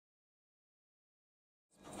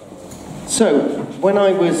So, when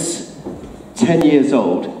I was 10 years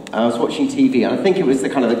old, I was watching TV, and I think it was the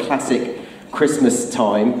kind of the classic Christmas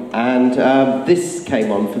time, and this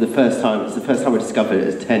came on for the first time. It's the first time I discovered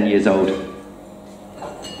it as 10 years old.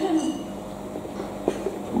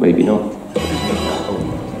 Maybe not.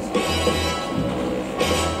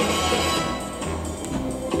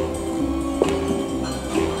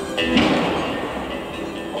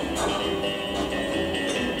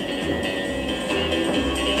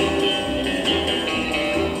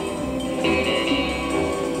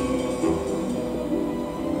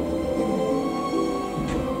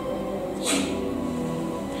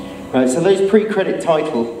 Right, so those pre-credit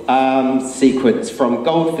title sequence from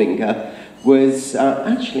Goldfinger was,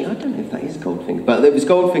 actually, I don't know if that is Goldfinger, but it was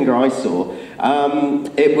Goldfinger I saw.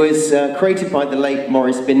 It was created by the late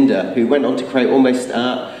Maurice Binder, who went on to create almost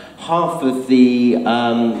half of the,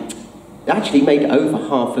 actually made over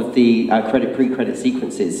half of the pre-credit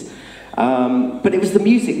sequences. But it was the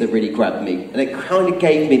music that really grabbed me, and it kind of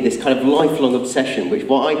gave me this kind of lifelong obsession, which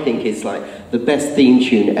what I think is like the best theme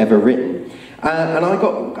tune ever written. And I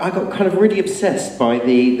got kind of really obsessed by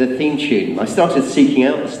the theme tune. I started seeking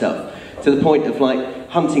out the stuff to the point of like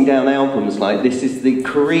hunting down albums like this is the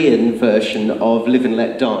Korean version of Live and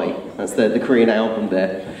Let Die. That's the Korean album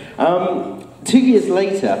there. 2 years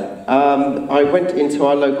later, I went into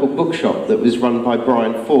our local bookshop that was run by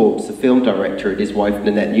Brian Forbes, the film director, and his wife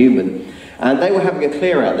Nanette Newman. And they were having a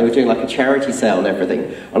clear out. They were doing like a charity sale and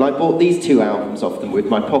everything. And I bought these two albums off them with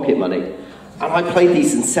my pocket money. And I played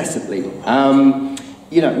these incessantly,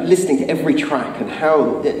 you know, listening to every track,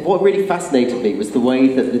 and what really fascinated me was the way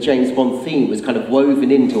that the James Bond theme was kind of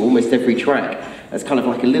woven into almost every track as kind of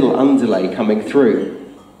like a little underlay coming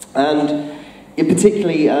through. And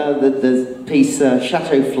particularly the piece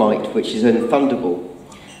Chateau Flight, which is in Thunderball.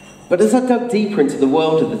 But as I dug deeper into the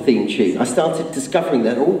world of the theme tune, I started discovering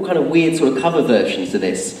there are all kind of weird sort of cover versions of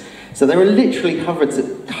this. So there are literally hundreds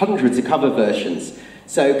of cover versions.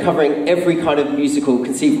 So covering every kind of musical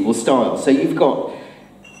conceivable style. So you've got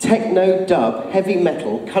techno, dub, heavy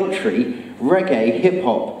metal, country, reggae, hip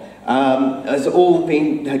hop, has all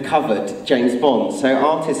been covered James Bond. So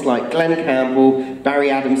artists like Glenn Campbell, Barry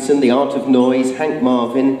Adamson, The Art of Noise, Hank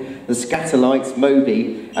Marvin, The Scatterlights,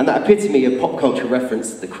 Moby, and that epitome of pop culture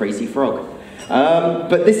reference, The Crazy Frog.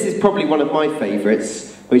 But this is probably one of my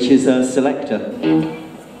favourites, which is Selector.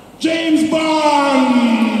 James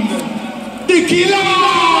Bond! The killer!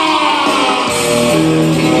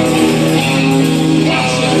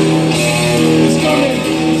 It's coming,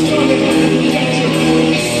 get you.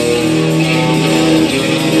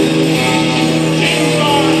 James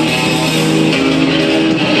Bond!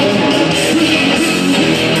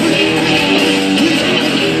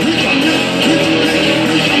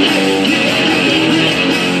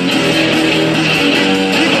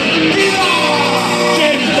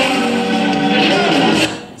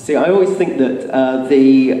 See, I always think that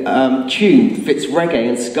the tune fits reggae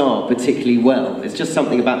and ska particularly well. It's just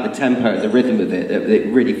something about the tempo and the rhythm of it that it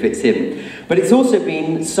really fits in. But it's also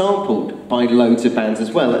been sampled by loads of bands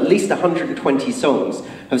as well. At least 120 songs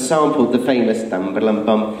have sampled the famous Dum Ba Lum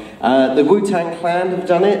Bum. The Wu-Tang Clan have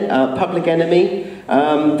done it, Public Enemy.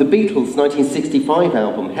 The Beatles' 1965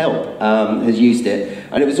 album, Help, has used it.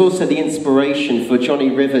 And it was also the inspiration for Johnny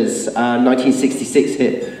Rivers' 1966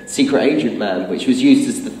 hit, Secret Agent Man, which was used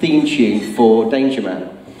as the theme tune for Danger Man.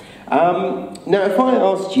 Now, if I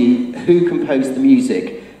asked you who composed the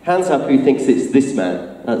music, hands up who thinks it's this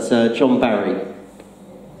man. That's John Barry.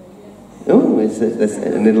 Oh, there's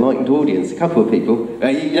an enlightened audience, a couple of people.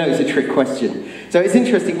 You know it's a trick question. So it's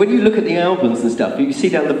interesting, when you look at the albums and stuff, you see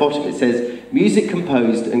down the bottom it says, music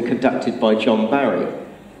composed and conducted by John Barry.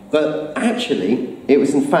 But actually, it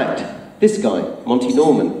was in fact this guy, Monty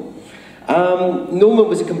Norman. Norman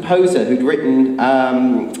was a composer who'd written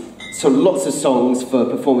sort of lots of songs for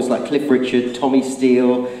performers like Cliff Richard, Tommy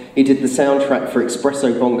Steele. He did the soundtrack for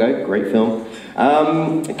Espresso Bongo, great film.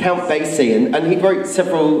 Count Basie, and he wrote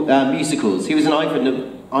several musicals. He was an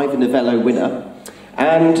Ivor Novello winner.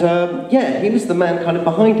 And yeah, he was the man kind of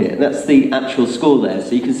behind it, and that's the actual score there,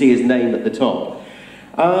 so you can see his name at the top.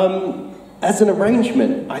 As an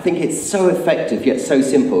arrangement, I think it's so effective yet so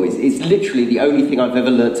simple. It's literally the only thing I've ever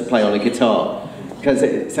learnt to play on a guitar, so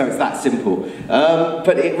it's that simple.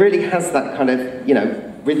 But it really has that kind of, you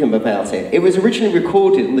know, rhythm about it. It was originally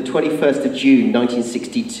recorded on the 21st of June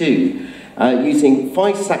 1962 using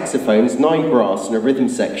 5 saxophones, 9 brass and a rhythm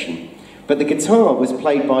section. But the guitar was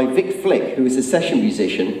played by Vic Flick, who was a session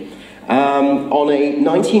musician, on a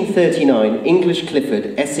 1939 English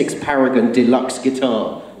Clifford Essex Paragon Deluxe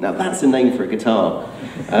guitar. Now that's a name for a guitar.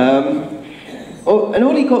 And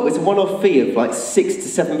all he got was a one-off fee of like £6 to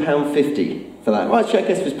 £7.50 for that. Well, actually, I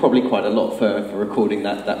guess it was probably quite a lot for recording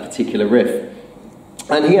that particular riff.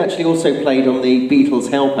 And he actually also played on the Beatles'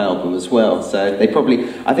 Help album as well, so I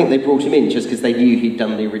think they brought him in just because they knew he'd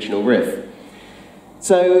done the original riff.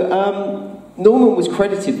 So Norman was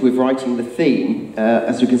credited with writing the theme,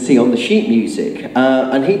 as you can see on the sheet music,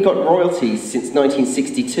 and he'd got royalties since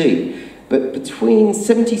 1962. But between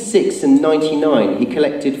 76 and 99, he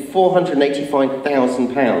collected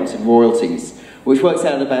 £485,000 in royalties, which works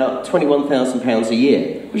out about £21,000 a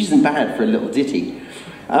year, which isn't bad for a little ditty.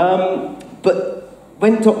 But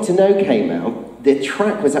when Dr. No came out, the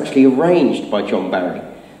track was actually arranged by John Barry.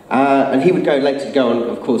 And he would go later to go and,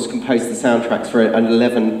 of course, compose the soundtracks for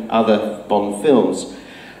 11 other Bond films.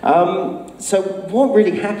 So what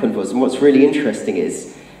really happened was, and what's really interesting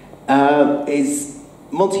is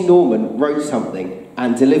Monty Norman wrote something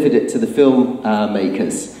and delivered it to the film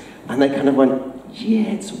makers, and they kind of went, yeah,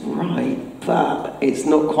 it's right, but it's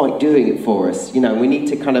not quite doing it for us. You know, we need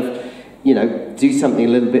to kind of, you know, do something a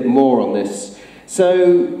little bit more on this.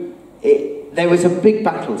 So there was a big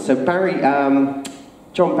battle. So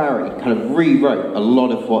John Barry kind of rewrote a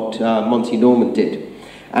lot of what Monty Norman did.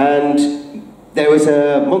 And there was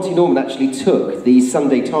Monty Norman actually took the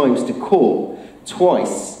Sunday Times to court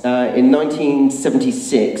twice in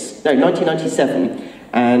 1997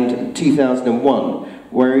 and 2001,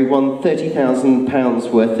 where he won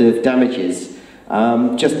 £30,000 worth of damages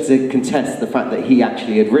just to contest the fact that he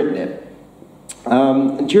actually had written it.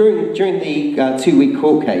 During the 2-week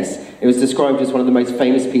court case, it was described as one of the most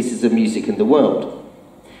famous pieces of music in the world.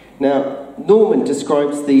 Now, Norman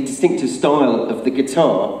describes the distinctive style of the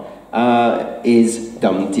guitar is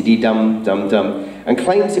dum-diddy-dum, dum-dum, and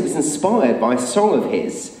claims it was inspired by a song of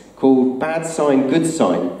his called Bad Sign, Good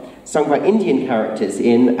Sign, sung by Indian characters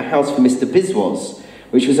in A House for Mr. Biswas,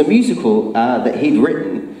 which was a musical that he'd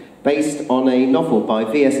written based on a novel by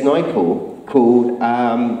V.S. Naipaul called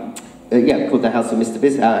The House for Mr.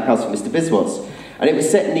 Biswas. And it was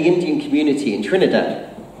set in the Indian community in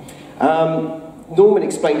Trinidad. Norman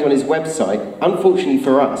explained on his website, unfortunately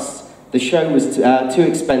for us, the show was too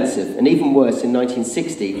expensive, and even worse, in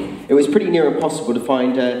 1960, it was pretty near impossible to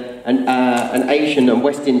find an Asian and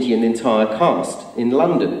West Indian entire cast in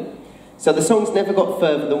London. So the songs never got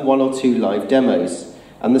further than 1 or 2 live demos,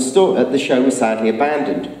 and the show was sadly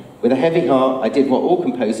abandoned. With a heavy heart, I did what all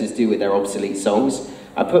composers do with their obsolete songs.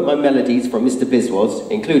 I put my melodies from Mr.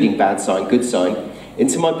 Biswas, including Bad Sign, Good Sign,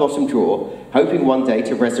 into my bottom drawer, hoping one day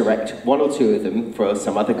to resurrect 1 or 2 of them for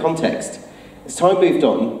some other context. As time moved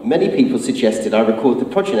on, many people suggested I record the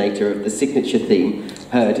progenitor of the signature theme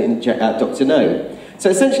heard in Dr. No. So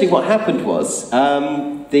essentially what happened was,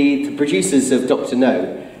 the producers of Dr.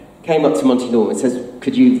 No came up to Monty Norman and says,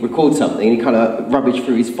 could you record something? And he kind of rummaged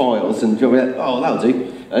through his files and went, oh, that'll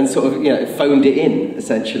do, and sort of, you know, phoned it in,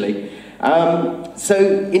 essentially.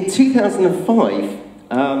 So in 2005,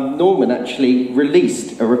 Norman actually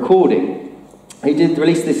released a recording. He did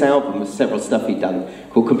release this album with several stuff he'd done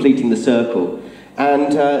called Completing the Circle.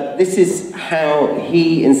 And this is how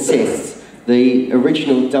he insists the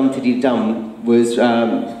original Dum Tiddy Dum was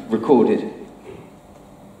recorded.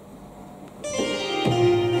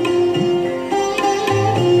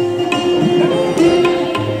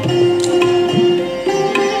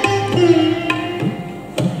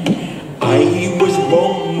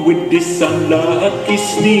 With this unlucky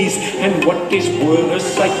sneeze, and what is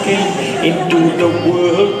worse, I came into the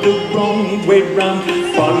world the wrong way round.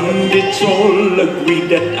 Pundits all agree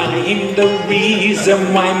that I'm the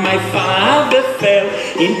reason why my father fell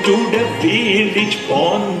into the village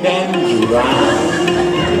pond and drowned.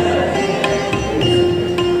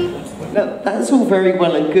 Now, that's all very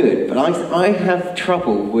well and good, but I have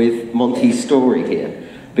trouble with Monty's story here,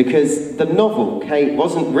 because the novel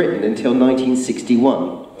wasn't written until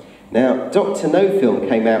 1961. Now, Dr. No film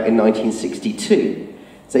came out in 1962,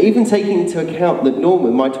 so even taking into account that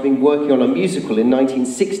Norman might have been working on a musical in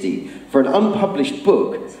 1960 for an unpublished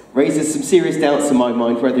book raises some serious doubts in my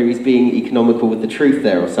mind whether he's being economical with the truth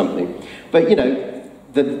there or something. But, you know,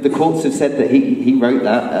 the courts have said that he wrote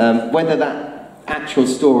that. Whether that actual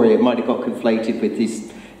story, it might have got conflated with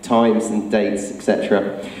his times and dates,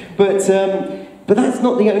 etc. But that's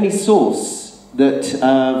not the only source that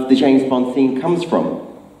the James Bond theme comes from.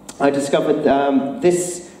 I discovered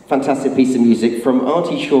this fantastic piece of music from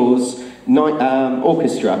Artie Shaw's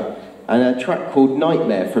orchestra, and a track called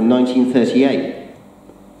Nightmare from 1938.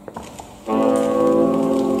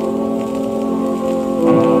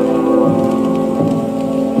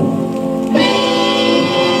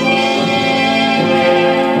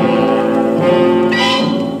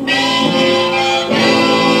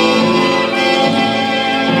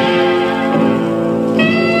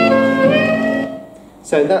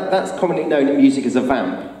 So that's commonly known in music as a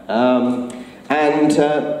vamp.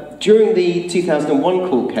 During the 2001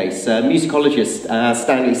 court case, musicologist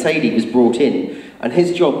Stanley Sadie was brought in, and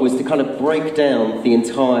his job was to kind of break down the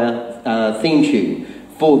entire theme tune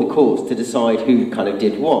for the courts to decide who kind of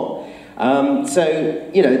did what. So,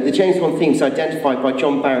 you know, the James Bond theme is identified by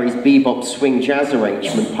John Barry's bebop swing jazz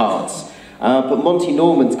arrangement parts, but Monty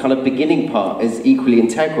Norman's kind of beginning part is equally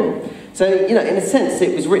integral. So, you know, in a sense,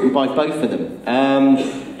 it was written by both of them and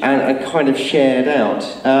kind of shared out.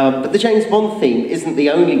 But the James Bond theme isn't the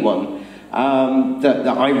only one that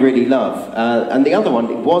I really love. And the other one,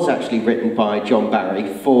 it was actually written by John Barry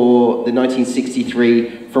for the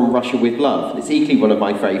 1963 From Russia With Love. It's equally one of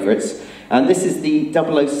my favourites. And this is the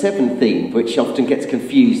 007 theme, which often gets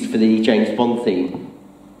confused for the James Bond theme.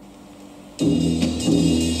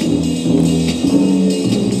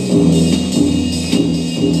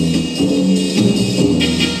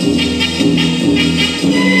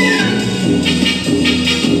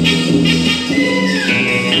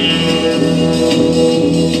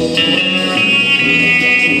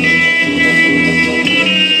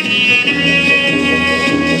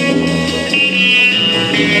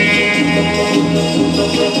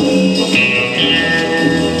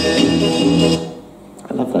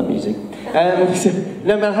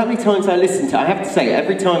 No matter how many times I listen to it, I have to say,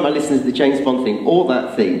 every time I listen to the James Bond theme or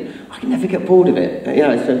that theme, I can never get bored of it. You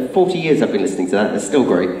know, for 40 years I've been listening to that, it's still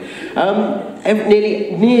great.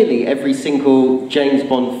 Nearly every single James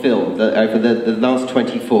Bond film over the last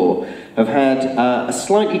 24 have had a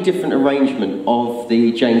slightly different arrangement of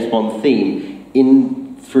the James Bond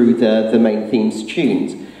theme through the main theme's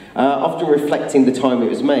tunes. Often reflecting the time it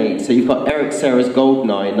was made. So you've got Eric Serra's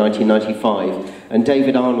Goldeneye in 1995 and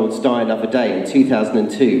David Arnold's Die Another Day in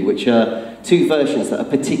 2002, which are two versions that are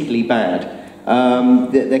particularly bad.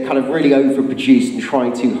 They're kind of really overproduced and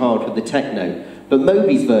trying too hard with the techno. But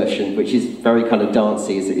Moby's version, which is very kind of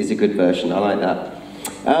dancey, is a good version. I like that.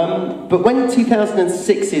 But when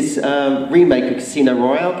 2006's remake of Casino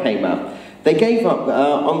Royale came out, they gave up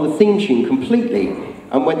on the theme tune completely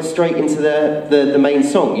and went straight into the main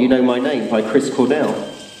song, You Know My Name, by Chris Cornell.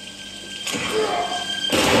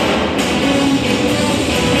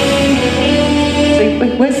 See,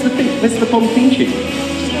 where's the Bond theme tune?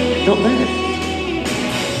 Not there.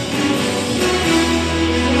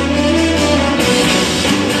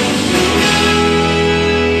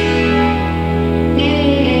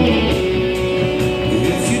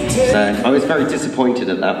 So, I was very disappointed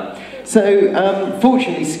at that. So,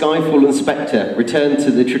 fortunately, Skyfall and Spectre returned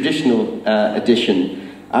to the traditional edition.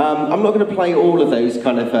 I'm not going to play all of those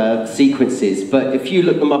kind of sequences, but if you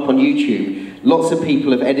look them up on YouTube, lots of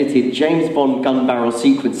people have edited James Bond gun barrel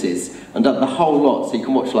sequences and done the whole lot, so you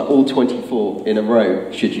can watch like all 24 in a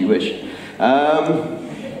row, should you wish. I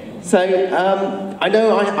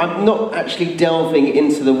know I'm not actually delving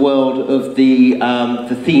into the world of the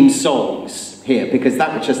theme songs here, because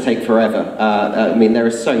that would just take forever. I mean, there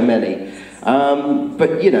are so many.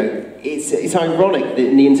 But, you know, it's ironic that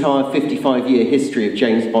in the entire 55-year history of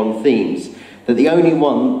James Bond themes, that the only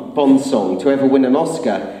one Bond song to ever win an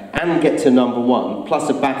Oscar and get to #1, plus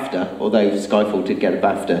a BAFTA, although Skyfall did get a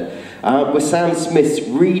BAFTA, was Sam Smith's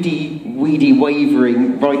reedy, weedy,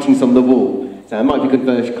 wavering Writings on the Wall. So it might be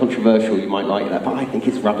controversial, you might like that, but I think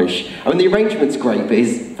it's rubbish. I mean, the arrangement's great, but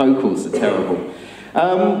his vocals are terrible.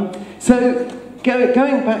 So,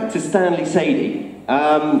 going back to Stanley Sadie,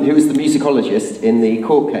 who was the musicologist in the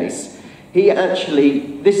court case,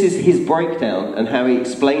 this is his breakdown and how he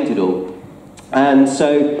explained it all. And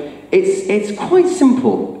so, it's quite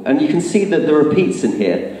simple, and you can see that there are repeats in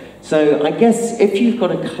here. So, I guess if you've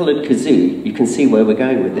got a coloured kazoo, you can see where we're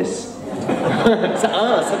going with this.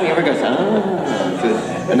 Suddenly everyone goes,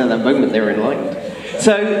 and at that moment they're enlightened.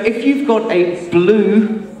 So, if you've got a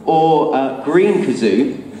blue or green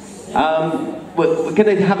kazoo, we're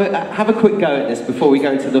going to have a quick go at this before we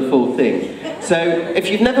go into the full thing. So, if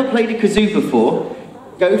you've never played a kazoo before,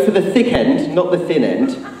 go for the thick end, not the thin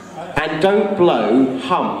end, and don't blow,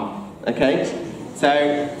 hum, okay? So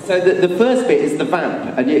the first bit is the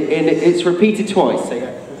vamp, and it's repeated twice. So,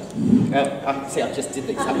 see, I just did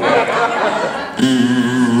this.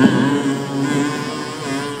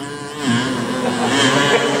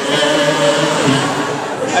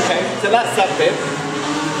 Okay, so that's that bit.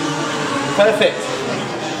 Perfect.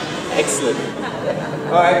 Excellent.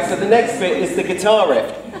 Alright, so the next bit is the guitar riff.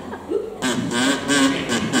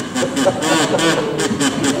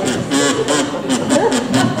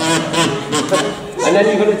 And then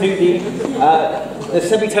you've got to do the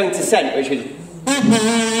semitone descent, which is...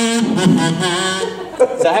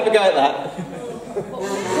 So have a go at that.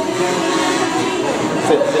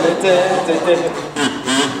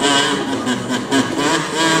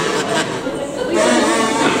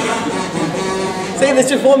 seeing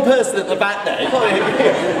there's just one person at the back there.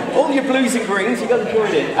 All your blues and greens, you've got to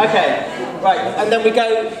join in. Okay, right, and then we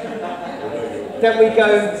go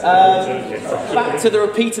back to the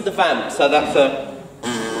repeat of the vamp. So that's a...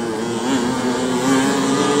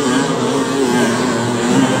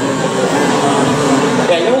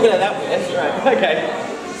 Yeah, you're all going to that bit, right? Okay.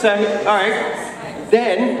 So, all right.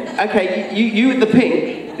 Then, okay, you with the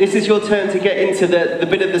pink. This is your turn to get into the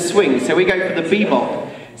bit of the swing. So we go for the bebop.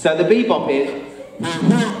 So the bebop is. Gonna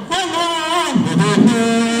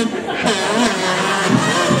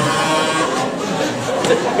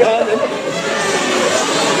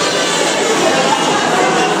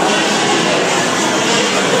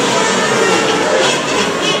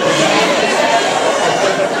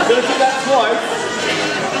do that twice.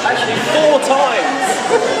 Actually, 4 times.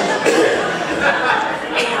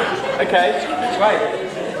 Okay, right.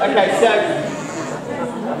 Okay, so.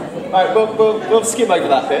 Alright, we'll skim over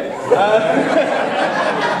that bit.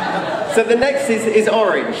 So the next is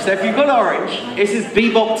orange. So if you've got orange, this is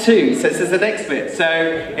bebop 2. So this is the next bit. So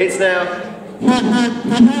it's now.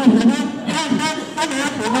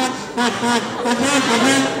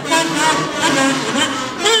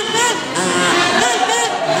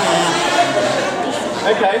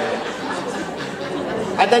 Okay.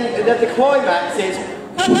 And then the climax is.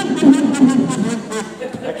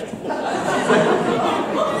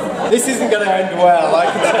 This isn't going to end well, I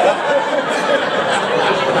can tell.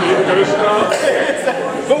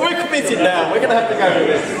 But we're committed now, we're going to have to go with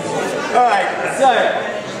this. Alright, so,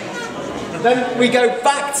 then we go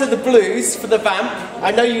back to the blues for the vamp.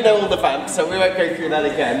 I know you know all the vamps, so we won't go through that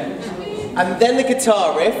again. And then the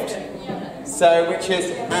guitar riff, so which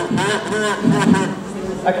is...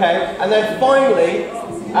 Okay, and then finally,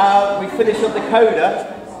 we finish up the coda,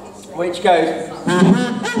 which goes...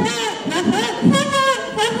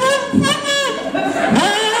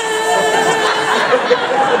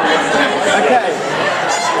 Okay.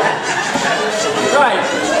 Right.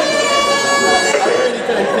 I really don't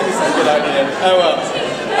think this is a good idea. Oh well.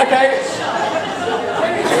 Okay.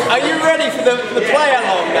 Are you ready for the play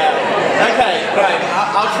along now? Okay, right.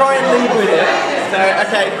 I'll try and lead with it. So,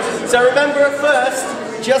 okay. So remember at first,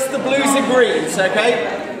 just the blues and greens, okay?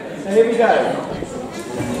 So here we go.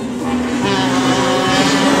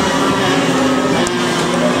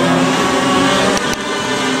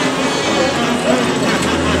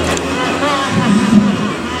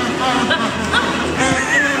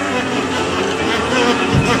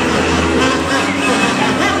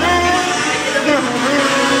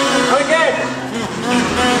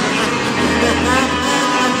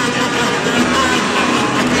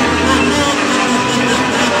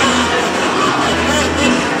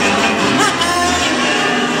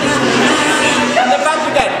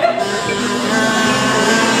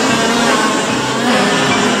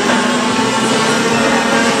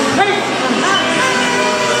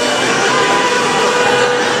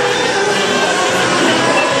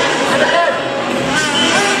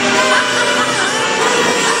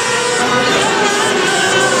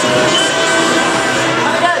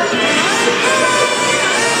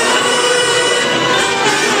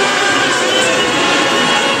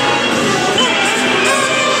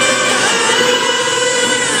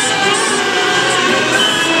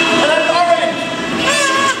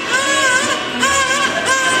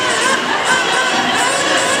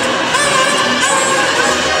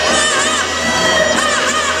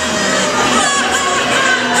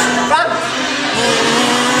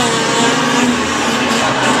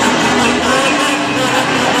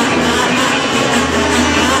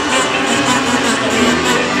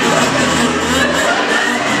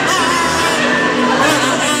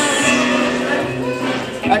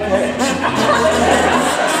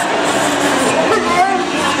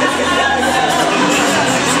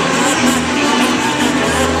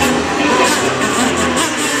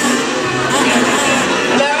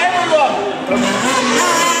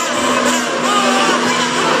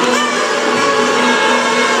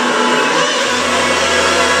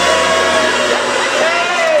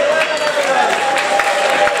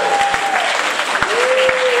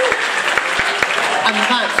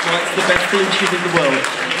 The best theme tune in the world.